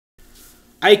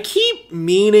I keep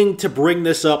meaning to bring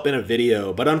this up in a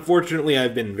video, but unfortunately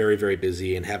I've been very, very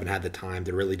busy and haven't had the time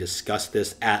to really discuss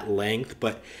this at length.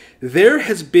 But there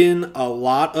has been a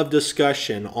lot of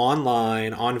discussion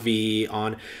online, on V,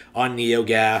 on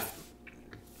NeoGAF,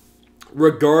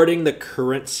 regarding the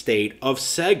current state of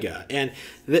Sega. And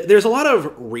there's a lot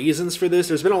of reasons for this.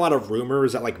 There's been a lot of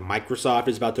rumors that like Microsoft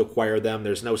is about to acquire them.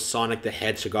 There's no Sonic the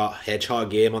Hedgehog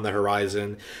game on the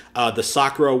horizon. The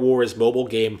Sakura Wars mobile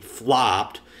game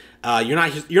flopped. You're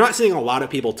not seeing a lot of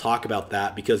people talk about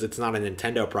that because it's not a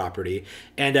Nintendo property.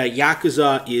 And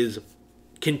Yakuza is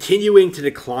continuing to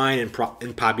decline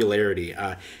in popularity.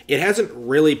 It hasn't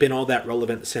really been all that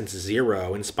relevant since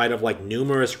Zero, in spite of like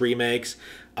numerous remakes,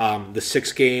 the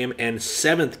 6th game and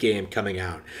 7th game coming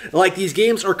out. Like, these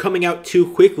games are coming out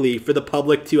too quickly for the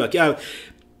public to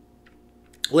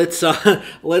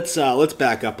let's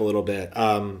back up a little bit.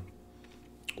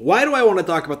 Why do I want to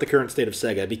talk about the current state of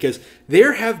Sega? Because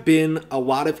there have been a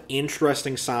lot of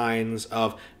interesting signs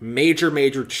of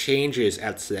major changes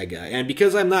at Sega. And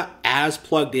because I'm not as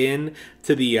plugged in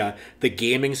to the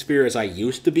gaming sphere as I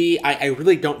used to be, I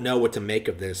really don't know what to make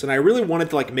of this. And I really wanted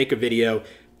to like make a video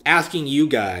asking you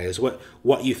guys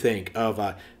what you think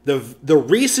of the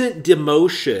recent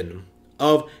demotion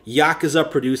of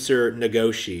Yakuza producer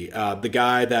Nagoshi, the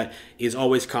guy that is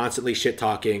always constantly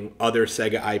shit-talking other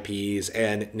Sega IPs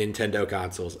and Nintendo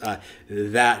consoles.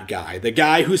 That guy. The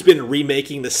guy who's been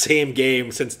remaking the same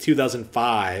game since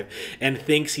 2005 and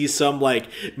thinks he's some, like,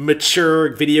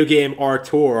 mature video game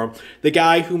auteur. The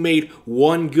guy who made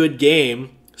one good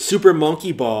game, Super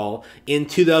Monkey Ball, in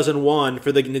 2001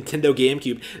 for the Nintendo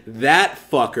GameCube. That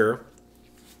fucker.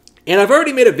 And I've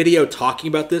already made a video talking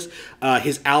about this,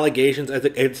 his allegations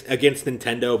against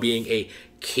Nintendo being a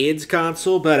kids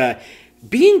console, but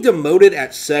being demoted at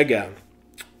Sega,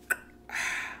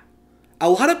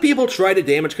 a lot of people try to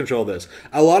damage control this.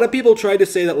 A lot of people try to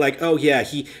say that, like, oh yeah,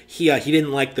 he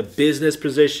didn't like the business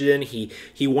position, he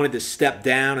wanted to step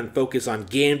down and focus on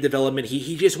game development,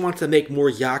 he just wants to make more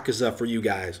Yakuza for you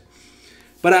guys.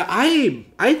 But I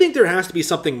think there has to be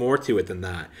something more to it than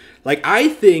that. Like, I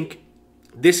think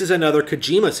this is another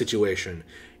Kojima situation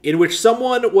in which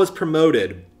someone was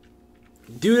promoted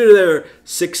due to their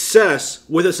success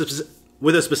with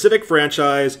a specific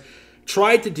franchise,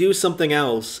 tried to do something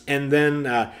else, and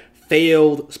then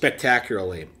failed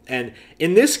spectacularly. And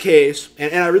in this case,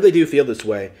 and I really do feel this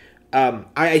way,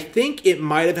 I think it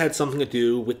might have had something to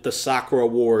do with the Sakura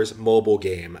Wars mobile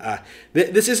game.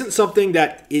 This isn't something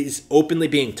that is openly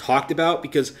being talked about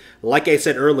because, like I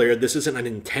said earlier, this isn't a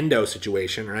Nintendo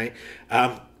situation, right?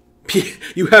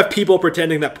 You have people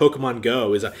pretending that Pokemon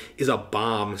Go is a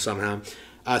bomb somehow.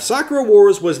 Sakura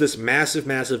Wars was this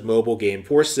massive mobile game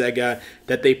for Sega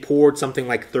that they poured something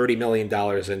like $30 million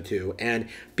into. And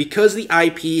because the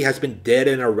IP has been dead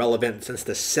and irrelevant since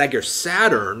the Sega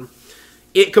Saturn,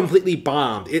 it completely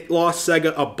bombed. It lost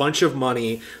Sega a bunch of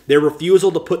money. Their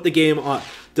refusal to put the game on,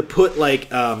 to put like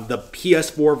the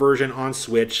PS4 version on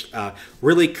Switch,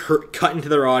 really cut into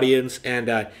their audience,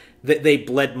 and they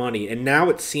bled money. And now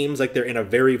it seems like they're in a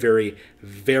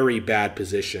very bad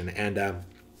position. And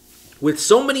with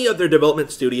so many of their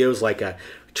development studios like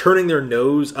turning their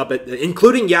nose up at,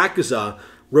 including Yakuza,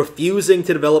 refusing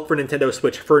to develop for Nintendo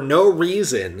Switch for no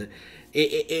reason,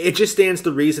 it just stands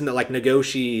to reason that like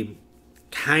Nagoshi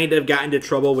kind of got into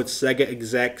trouble with Sega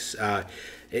execs.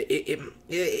 It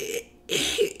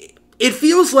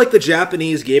feels like the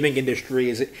Japanese gaming industry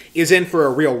is in for a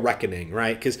real reckoning,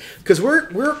 right? Because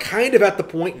we're kind of at the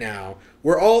point now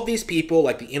where all these people,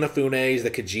 like the Inafunes, the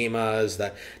Kojimas,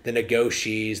 the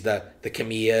Nagoshis, the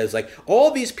Kamiyas, like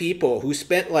all these people who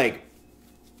spent like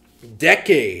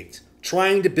decades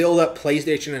trying to build up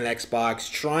PlayStation and Xbox,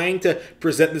 trying to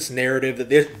present this narrative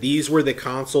that these were the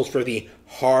consoles for the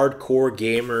hardcore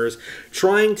gamers,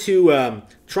 trying to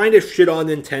shit on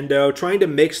Nintendo, trying to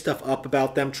make stuff up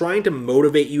about them, trying to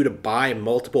motivate you to buy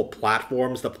multiple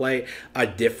platforms to play a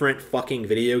different fucking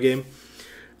video game.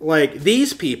 Like,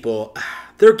 these people,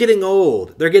 they're getting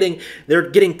old. They're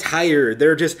getting tired.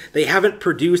 They haven't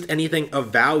produced anything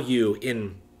of value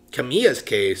in Kamiya's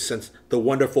case since The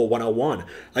Wonderful 101.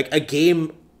 Like, a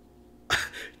game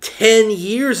 10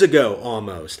 years ago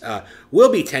almost.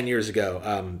 Will be 10 years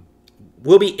ago.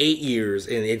 Will be 8 years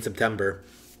in September.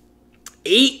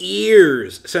 8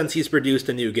 years since he's produced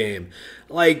a new game.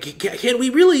 Like, can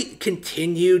we really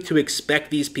continue to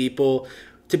expect these people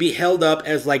to be held up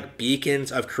as, like,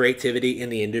 beacons of creativity in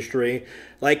the industry?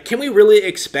 Like, can we really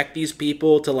expect these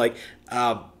people to, like,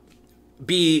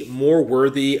 be more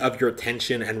worthy of your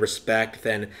attention and respect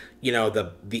than, you know,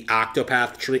 the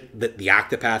Octopath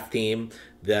team,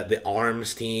 the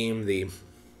ARMS team, the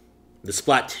the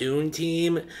Splatoon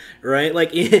team, right?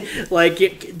 Like,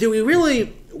 do we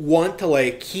really want to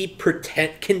like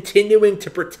continuing to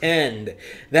pretend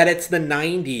that it's the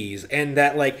 '90s and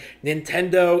that like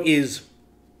Nintendo is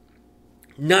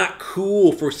not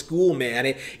cool for school,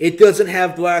 man? It doesn't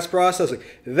have blast processing.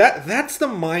 That's the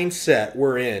mindset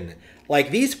we're in.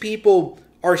 Like, these people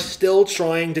are still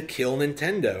trying to kill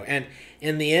Nintendo, and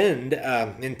in the end,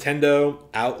 Nintendo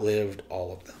outlived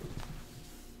all of them.